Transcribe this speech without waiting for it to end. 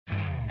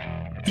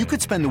You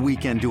could spend the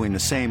weekend doing the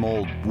same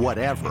old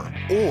whatever,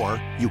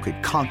 or you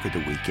could conquer the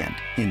weekend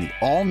in the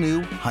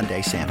all-new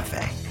Hyundai Santa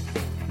Fe.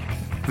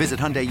 Visit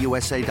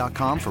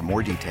HyundaiUSA.com for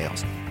more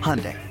details.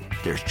 Hyundai,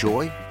 there's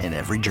joy in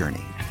every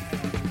journey.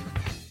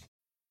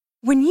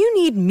 When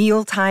you need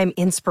mealtime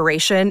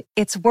inspiration,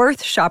 it's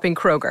worth shopping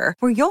Kroger,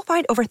 where you'll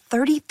find over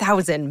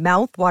 30,000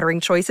 mouth-watering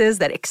choices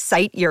that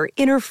excite your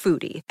inner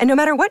foodie. And no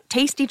matter what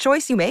tasty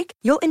choice you make,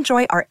 you'll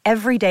enjoy our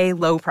everyday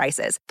low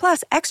prices,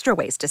 plus extra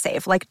ways to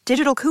save, like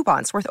digital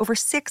coupons worth over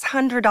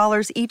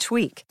 $600 each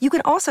week. You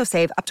can also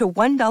save up to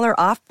 $1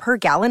 off per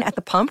gallon at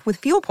the pump with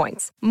fuel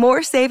points.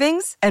 More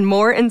savings and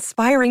more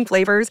inspiring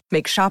flavors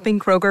make shopping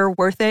Kroger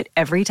worth it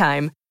every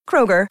time.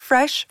 Kroger,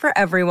 fresh for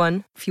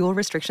everyone. Fuel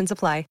restrictions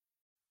apply.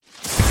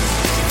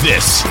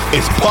 This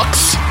is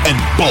Pucks and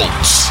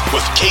Bolts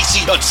with Casey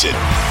Hudson.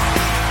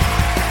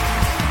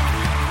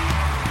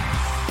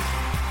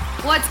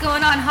 What's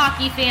going on,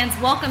 hockey fans?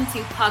 Welcome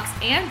to Pucks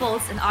and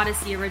Bolts, an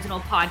Odyssey original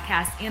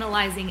podcast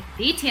analyzing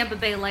the Tampa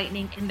Bay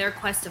Lightning in their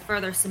quest to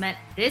further cement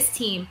this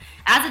team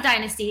as a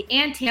dynasty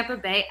and Tampa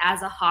Bay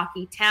as a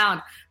hockey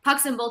town.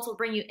 Pucks and Bolts will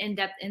bring you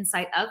in-depth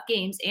insight of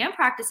games and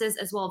practices,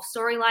 as well as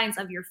storylines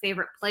of your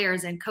favorite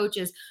players and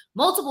coaches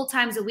multiple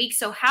times a week.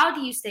 So how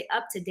do you stay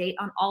up to date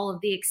on all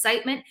of the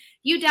excitement?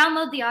 You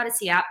download the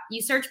Odyssey app,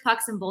 you search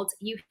Pucks and Bolts,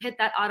 you hit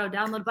that auto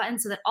download button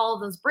so that all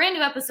of those brand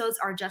new episodes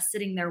are just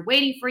sitting there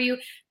waiting for you.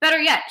 Better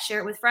yet, share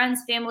it with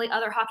friends, family,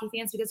 other hockey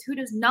fans, because who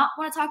does not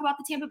want to talk about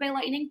the Tampa Bay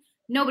Lightning?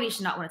 Nobody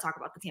should not want to talk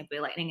about the Tampa Bay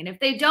Lightning. And if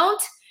they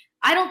don't,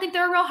 I don't think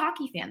they're a real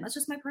hockey fan. That's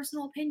just my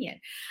personal opinion.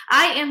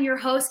 I am your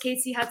host,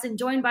 Casey Hudson,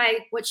 joined by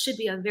what should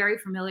be a very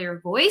familiar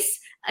voice,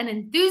 an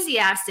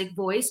enthusiastic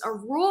voice, a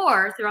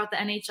roar throughout the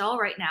NHL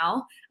right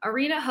now,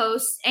 arena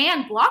host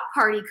and block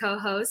party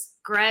co-host,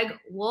 Greg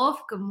Wolf.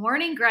 Good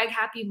morning, Greg.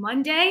 Happy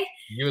Monday.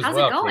 How's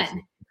it going?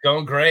 Casey.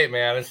 Going great,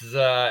 man. This is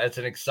it's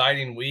an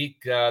exciting week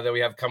that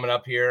we have coming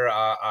up here.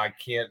 I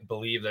can't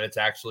believe that it's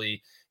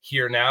actually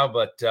here now,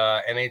 but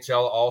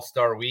NHL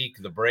All-Star Week,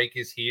 the break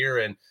is here,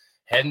 and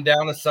heading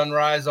down to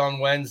Sunrise on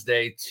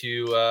Wednesday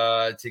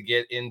to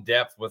get in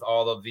depth with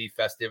all of the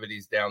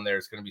festivities down there.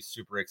 It's going to be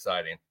super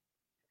exciting.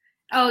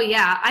 Oh,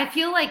 yeah. I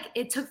feel like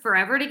it took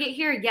forever to get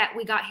here, yet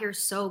we got here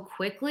so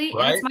quickly.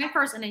 Right? And it's my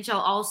first NHL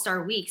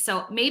All-Star Week,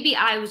 so maybe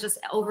I was just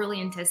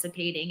overly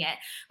anticipating it.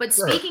 But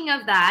Sure. Speaking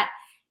of that,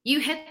 you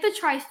hit the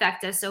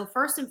trifecta. So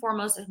first and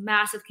foremost, a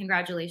massive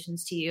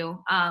congratulations to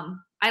you.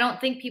 I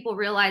don't think people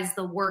realize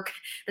the work,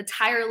 the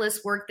tireless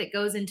work that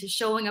goes into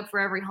showing up for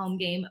every home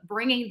game,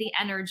 bringing the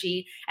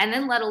energy, and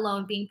then let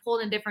alone being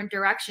pulled in different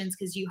directions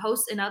because you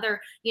host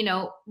another,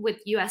 with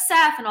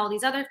USF and all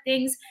these other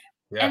things.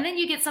 Yeah. And then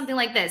you get something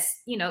like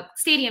this,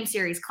 Stadium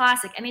Series,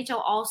 Classic,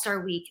 NHL All-Star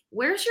Week.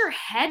 Where's your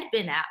head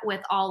been at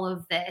with all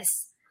of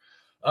this?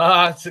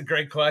 It's a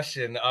great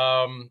question.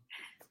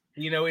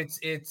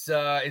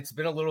 It's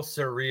been a little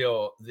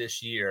surreal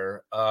this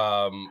year.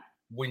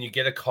 When you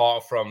get a call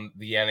from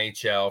the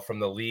NHL, from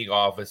the league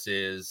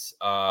offices,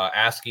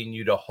 asking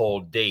you to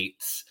hold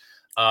dates,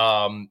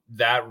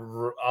 that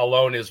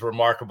alone is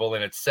remarkable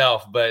in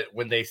itself. But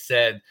when they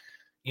said,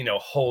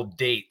 hold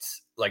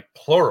dates, like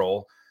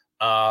plural,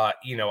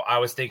 I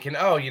was thinking,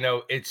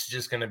 it's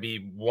just going to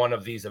be one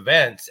of these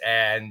events.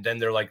 And then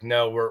they're like,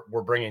 no,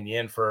 we're bringing you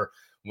in for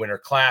Winter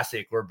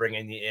Classic. We're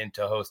bringing you in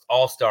to host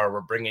All-Star.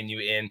 We're bringing you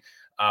in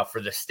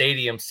for the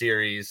Stadium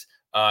Series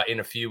in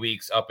a few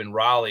weeks up in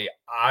Raleigh.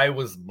 I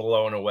was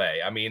blown away.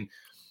 I mean,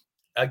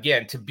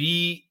 again, to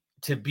be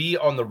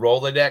on the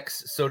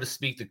Rolodex, so to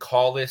speak, the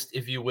call list,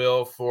 if you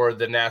will, for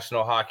the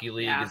National Hockey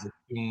League is a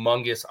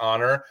humongous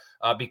honor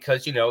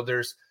because,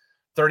 there's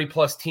 30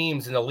 plus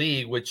teams in the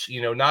league, which,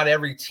 not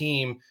every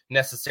team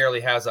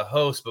necessarily has a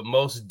host, but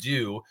most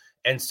do.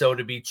 And so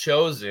to be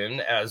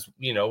chosen as,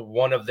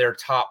 one of their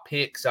top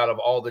picks out of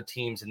all the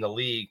teams in the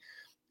league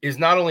is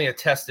not only a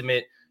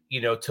testament,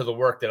 to the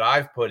work that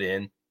I've put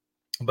in,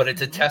 but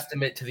it's a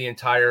testament to the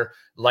entire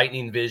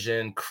Lightning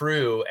Vision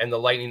crew and the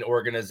Lightning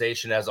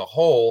organization as a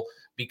whole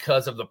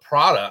because of the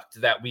product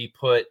that we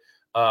put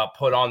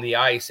on the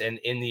ice and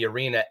in the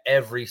arena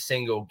every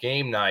single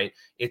game night.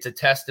 It's a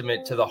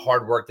testament to the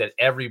hard work that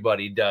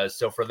everybody does.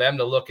 So for them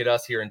to look at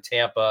us here in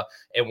Tampa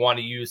and want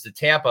to use the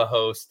Tampa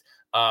host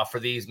for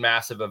these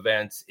massive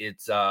events,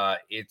 it's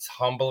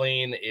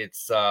humbling.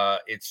 It's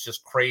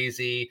just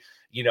crazy.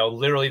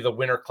 Literally the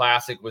Winter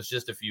Classic was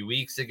just a few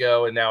weeks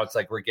ago, and now it's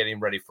like we're getting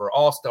ready for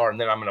All-Star, and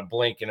then I'm going to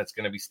blink and it's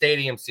going to be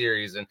Stadium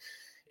Series, and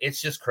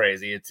it's just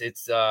crazy.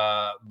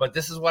 But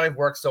this is what I've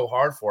worked so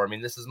hard for. I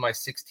mean, this is my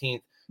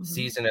 16th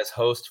season as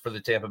host for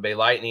the Tampa Bay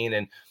Lightning,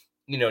 and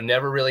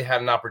never really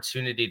had an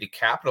opportunity to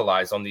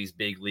capitalize on these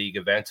big league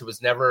events. It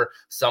was never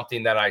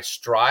something that I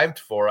strived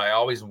for. I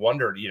always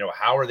wondered,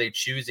 how are they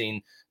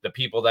choosing the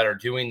people that are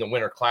doing the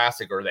Winter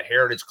Classic or the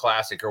Heritage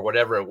Classic or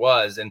whatever it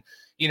was, and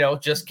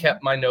just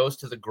kept my nose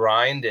to the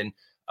grind. And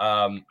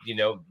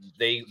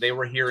they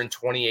were here in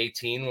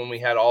 2018 when we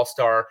had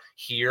All-Star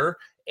here.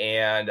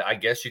 And I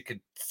guess you could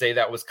say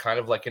that was kind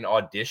of like an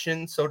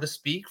audition, so to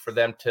speak, for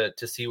them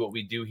to see what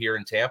we do here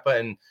in Tampa.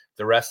 And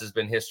the rest has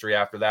been history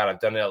after that. I've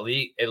done at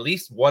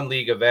least one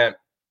league event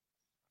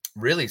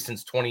really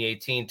since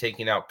 2018,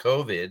 taking out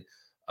COVID,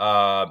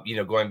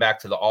 going back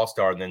to the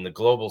All-Star and then the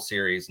Global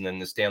Series and then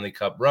the Stanley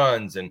Cup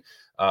runs and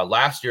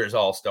last year's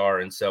All-Star.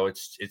 And so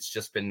it's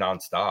just been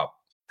nonstop.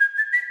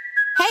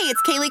 Hey,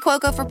 it's Kaylee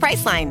Cuoco for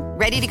Priceline.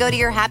 Ready to go to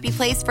your happy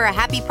place for a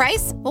happy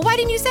price? Well, why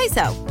didn't you say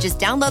so? Just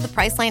download the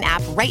Priceline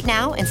app right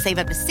now and save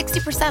up to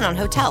 60% on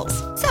hotels.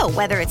 So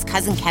whether it's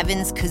Cousin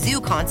Kevin's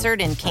Kazoo Concert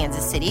in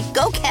Kansas City,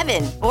 go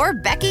Kevin, or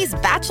Becky's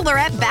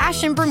Bachelorette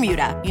Bash in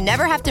Bermuda, you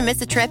never have to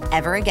miss a trip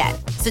ever again.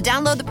 So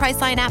download the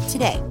Priceline app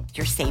today.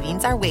 Your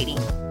savings are waiting.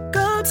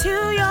 Go to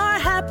your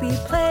happy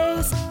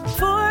place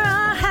for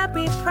a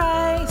happy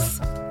price.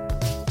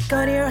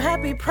 Go to your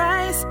happy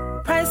price,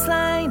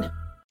 Priceline.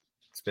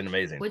 It's been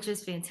amazing. Which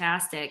is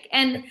fantastic.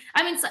 And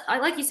I mean,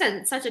 like you said,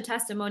 it's such a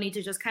testimony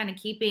to just kind of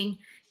keeping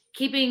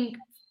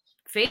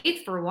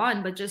faith for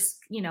one, but just,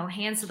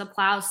 hands to the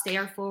plow,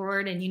 stare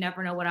forward, and you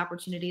never know what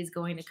opportunity is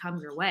going to come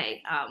your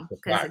way.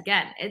 Because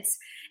again, it's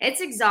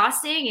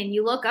exhausting, and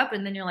you look up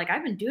and then you're like,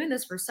 I've been doing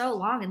this for so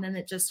long, and then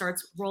it just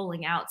starts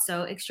rolling out.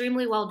 So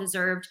extremely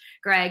well-deserved,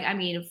 Greg. I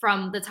mean,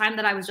 from the time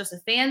that I was just a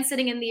fan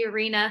sitting in the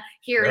arena,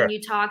 hearing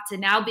you talk, to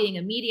now being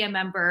a media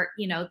member,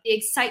 the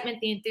excitement,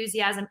 the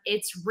enthusiasm,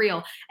 it's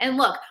real. And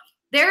look,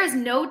 there is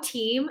no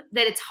team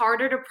that it's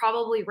harder to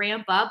probably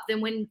ramp up than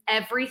when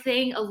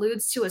everything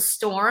alludes to a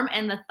storm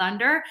and the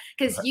thunder,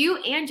 because you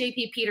and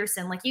JP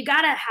Peterson, you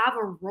got to have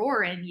a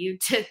roar in you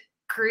to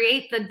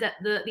create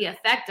the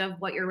effect of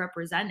what you're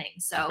representing.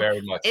 So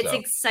it's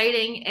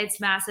exciting.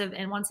 It's massive.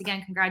 And once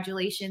again,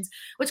 congratulations,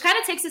 which kind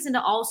of takes us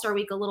into All-Star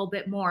Week a little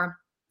bit more.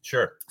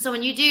 Sure. So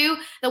when you do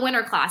the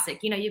Winter Classic,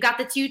 you got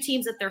the two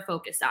teams that they're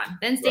focused on.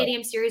 Then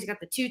Stadium Series, you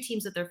got the two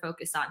teams that they're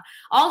focused on.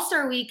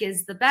 All-Star Week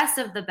is the best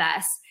of the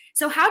best.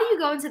 So how do you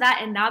go into that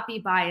and not be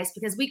biased?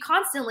 Because we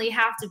constantly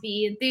have to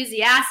be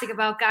enthusiastic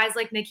about guys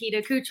like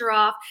Nikita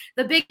Kucherov,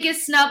 the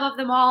biggest snub of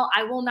them all.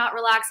 I will not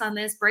relax on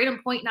this, Braden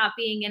Point not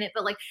being in it.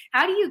 But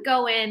how do you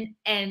go in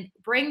and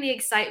bring the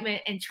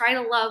excitement and try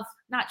to love,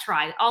 not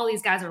try, all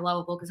these guys are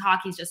lovable because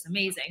hockey's just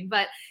amazing,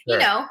 but,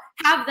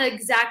 have the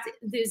exact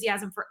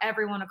enthusiasm for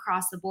everyone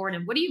across the board.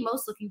 And what are you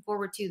most looking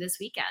forward to this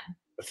weekend?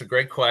 That's a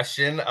great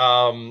question.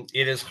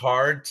 It is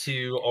hard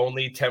to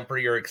only temper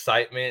your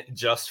excitement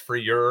just for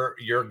your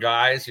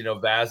guys,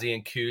 Vazzy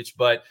and Cooch.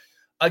 But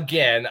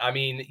again, I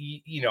mean,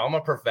 I'm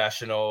a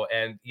professional,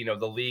 and,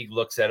 the league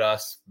looks at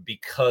us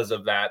because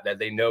of that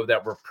they know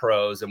that we're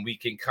pros and we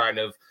can kind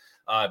of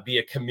be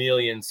a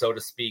chameleon, so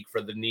to speak,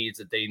 for the needs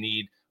that they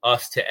need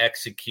us to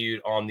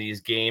execute on these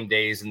game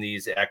days and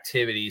these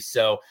activities.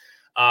 So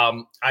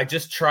I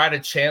just try to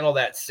channel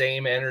that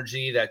same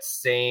energy, that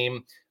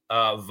same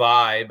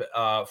vibe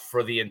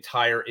for the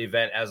entire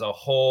event as a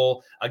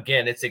whole.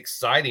 Again, it's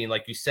exciting.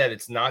 Like you said,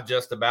 it's not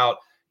just about,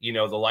 the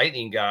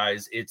Lightning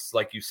guys. It's,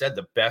 like you said,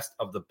 the best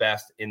of the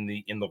best in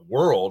the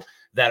world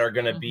that are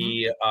going to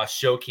be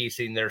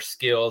showcasing their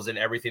skills and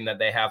everything that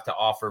they have to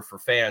offer for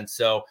fans.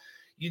 So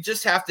you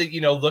just have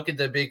to, look at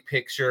the big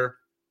picture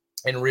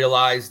and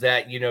realize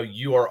that,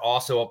 you are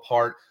also a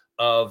part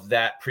of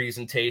that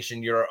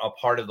presentation. You're a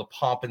part of the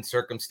pomp and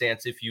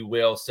circumstance, if you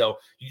will. So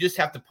you just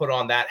have to put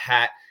on that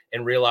hat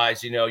and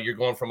realize, you're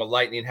going from a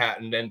Lightning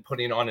hat and then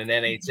putting on an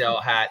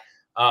NHL hat.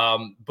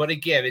 But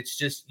again, it's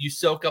just, you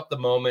soak up the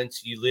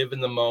moments, you live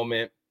in the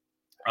moment.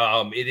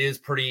 It is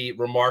pretty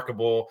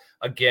remarkable,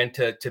 again,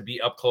 to be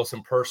up close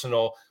and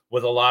personal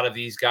with a lot of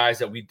these guys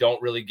that we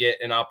don't really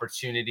get an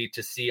opportunity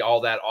to see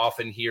all that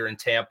often here in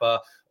Tampa,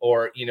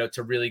 or,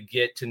 to really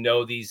get to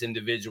know these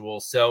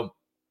individuals. So,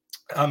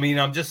 I mean,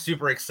 I'm just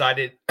super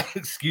excited,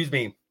 excuse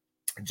me,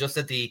 just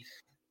at the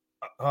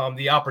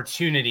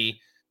opportunity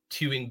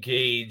to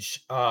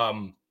engage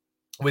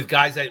with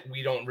guys that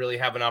we don't really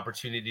have an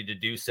opportunity to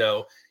do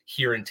so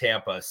here in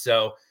Tampa.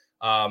 So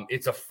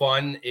it's a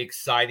fun,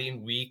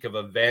 exciting week of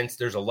events.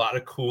 There's a lot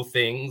of cool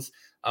things,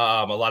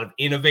 a lot of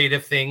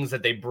innovative things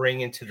that they bring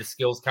into the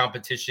skills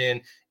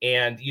competition,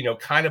 and,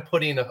 kind of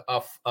putting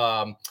a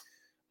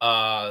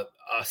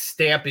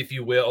stamp, if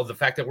you will, of the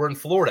fact that we're in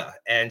Florida.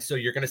 And so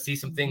you're going to see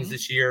some things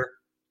this year,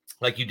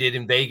 like you did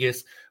in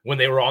Vegas when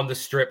they were on the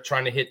strip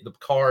trying to hit the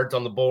cards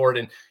on the board.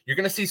 And you're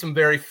going to see some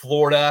very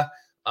Florida-esque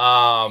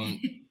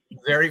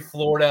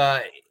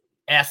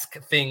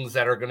things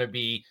that are going to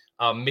be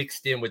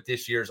mixed in with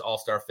this year's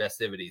All-Star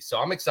festivities. So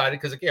I'm excited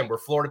because, again, we're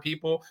Florida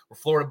people, we're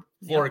Florida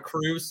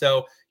crew.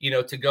 So,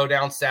 to go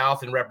down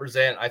south and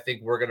represent, I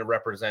think we're going to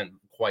represent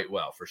quite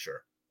well for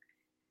sure.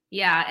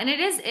 Yeah, and it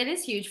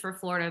is huge for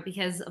Florida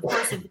because, of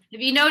course, if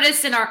you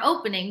noticed in our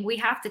opening, we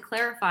have to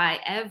clarify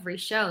every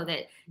show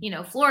that,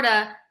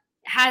 Florida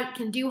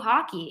can do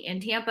hockey,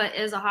 and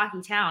Tampa is a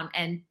hockey town,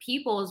 and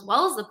people as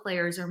well as the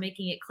players are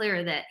making it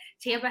clear that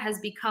Tampa has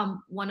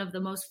become one of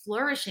the most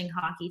flourishing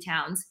hockey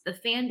towns. The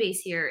fan base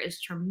here is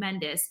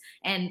tremendous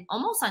and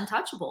almost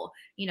untouchable.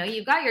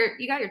 You've got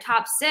your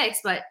top six,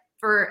 but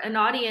for an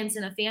audience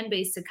and a fan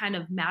base to kind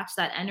of match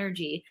that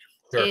energy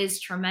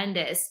is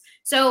tremendous.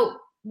 So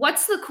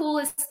what's the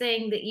coolest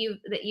thing that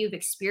you've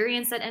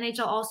experienced at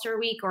NHL All-Star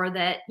Week, or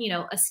that,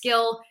 a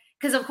skill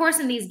because of course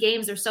in these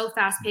games they're so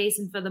fast paced,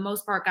 and for the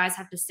most part guys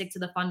have to stick to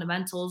the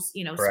fundamentals,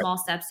 Correct. small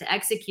steps to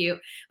execute.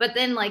 But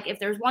then like if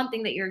there's one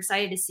thing that you're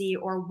excited to see,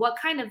 or what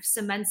kind of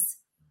cements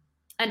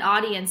an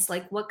audience,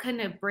 like what kind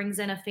of brings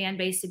in a fan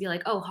base to be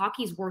like, oh,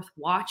 hockey's worth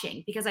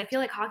watching, because I feel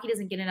like hockey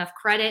doesn't get enough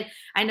credit.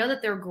 I know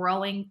that they're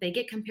growing. They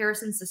get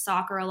comparisons to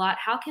soccer a lot.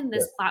 How can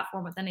this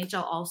platform with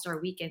NHL All-Star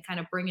Weekend kind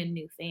of bring in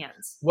new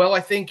fans? Well, I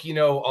think, a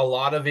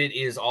lot of it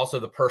is also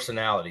the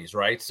personalities,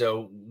 right?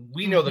 So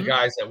we know the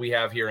guys that we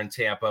have here in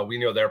Tampa, we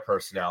know their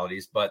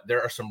personalities, but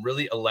there are some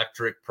really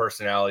electric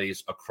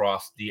personalities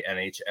across the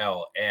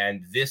NHL.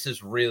 And this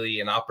is really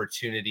an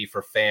opportunity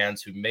for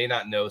fans who may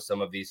not know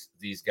some of these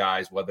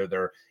guys, whether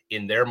they're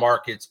in their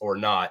markets or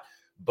not,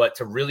 but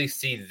to really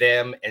see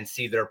them and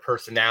see their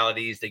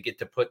personalities. They get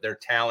to put their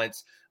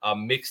talents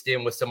mixed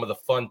in with some of the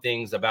fun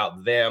things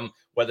about them,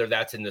 whether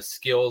that's in the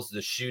skills, the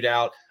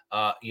shootout,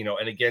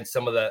 and again,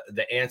 some of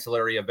the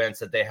ancillary events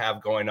that they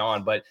have going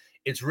on. But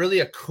it's really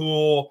a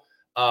cool,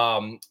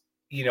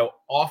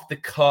 off the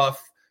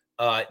cuff,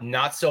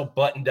 not so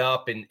buttoned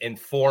up and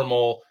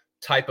formal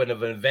type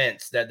of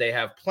events that they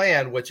have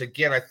planned, which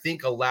again, I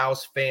think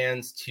allows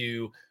fans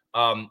to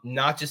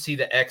not just see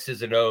the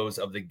X's and O's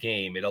of the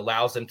game. It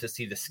allows them to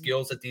see the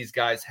skills that these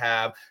guys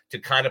have, to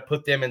kind of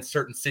put them in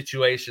certain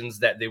situations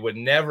that they would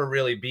never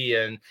really be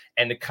in,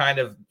 and to kind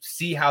of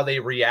see how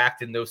they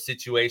react in those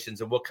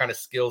situations and what kind of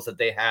skills that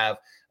they have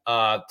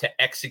to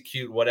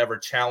execute whatever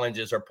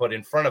challenges are put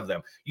in front of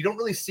them. You don't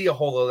really see a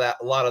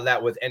lot of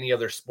that with any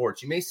other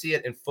sports. You may see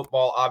it in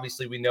football.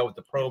 Obviously, we know with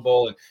the Pro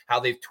Bowl and how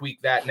they've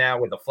tweaked that now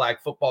with the flag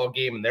football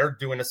game, and they're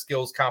doing a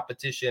skills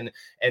competition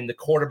and the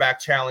quarterback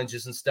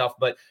challenges and stuff.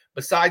 But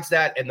besides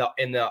that, in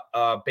the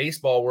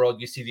baseball world,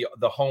 you see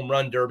the home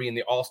run derby and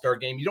the All-Star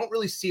game. You don't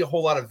really see a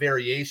whole lot of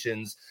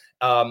variations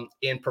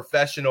in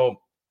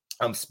professional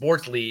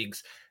sports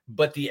leagues.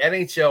 But the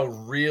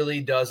NHL really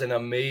does an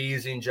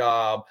amazing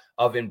job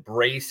of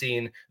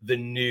embracing the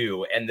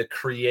new and the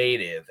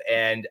creative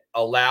and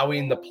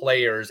allowing the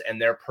players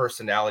and their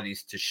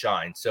personalities to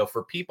shine. So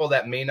for people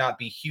that may not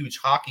be huge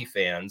hockey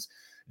fans,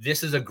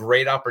 this is a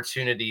great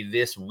opportunity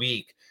this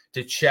week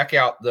to check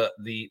out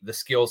the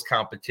skills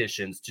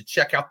competitions, to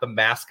check out the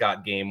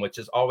mascot game, which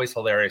is always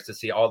hilarious to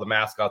see all the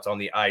mascots on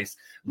the ice,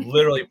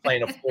 literally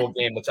playing a full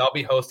game, which I'll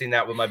be hosting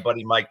that with my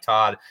buddy Mike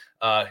Todd,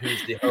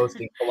 who's the host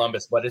in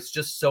Columbus. But it's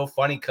just so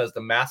funny because the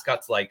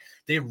mascots,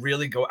 they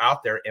really go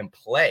out there and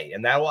play.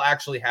 And that will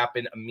actually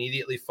happen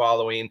immediately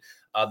following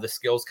the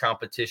skills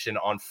competition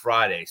on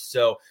Friday.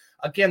 So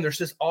again, there's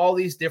just all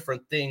these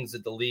different things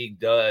that the league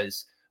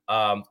does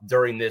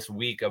during this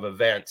week of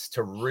events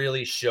to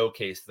really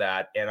showcase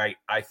that. And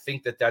I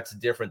think that that's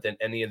different than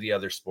any of the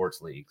other sports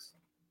leagues.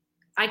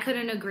 I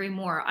couldn't agree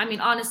more. I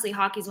mean, honestly,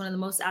 hockey is one of the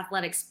most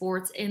athletic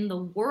sports in the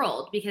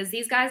world, because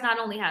these guys not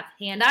only have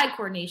hand-eye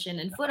coordination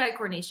and foot-eye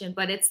coordination,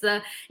 but it's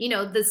the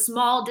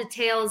small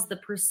details, the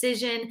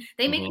precision.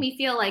 They make me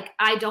feel like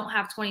I don't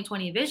have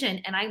 20/20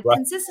 vision, and I'm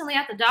consistently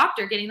at the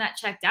doctor getting that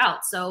checked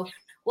out. So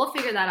we'll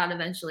figure that out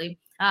eventually.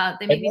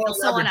 They make me feel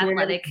so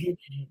unathletic.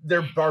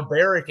 They're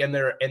barbaric and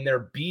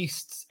they're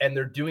beasts, and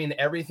they're doing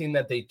everything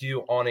that they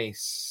do on a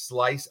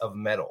slice of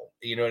metal.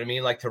 You know what I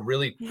mean? Like, to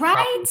really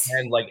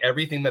comprehend, like,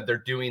 everything that they're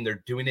doing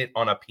it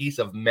on a piece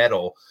of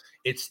metal.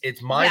 It's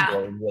mind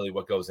blowing, really,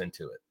 what goes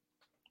into it.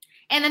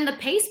 And then the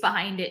pace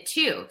behind it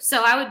too.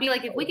 So I would be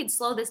like, if we could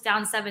slow this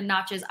down 7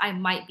 notches, I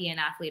might be an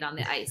athlete on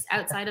the ice.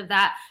 Outside of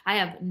that, I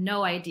have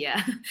no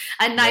idea.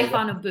 A knife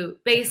on a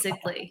boot,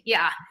 basically.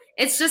 Yeah.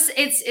 It's just,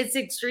 it's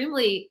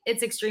extremely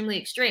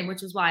extreme,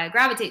 which is why I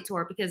gravitate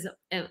toward, because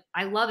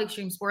I love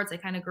extreme sports. I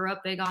kind of grew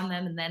up big on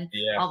them. And then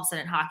all of a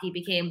sudden hockey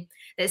became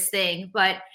this thing. But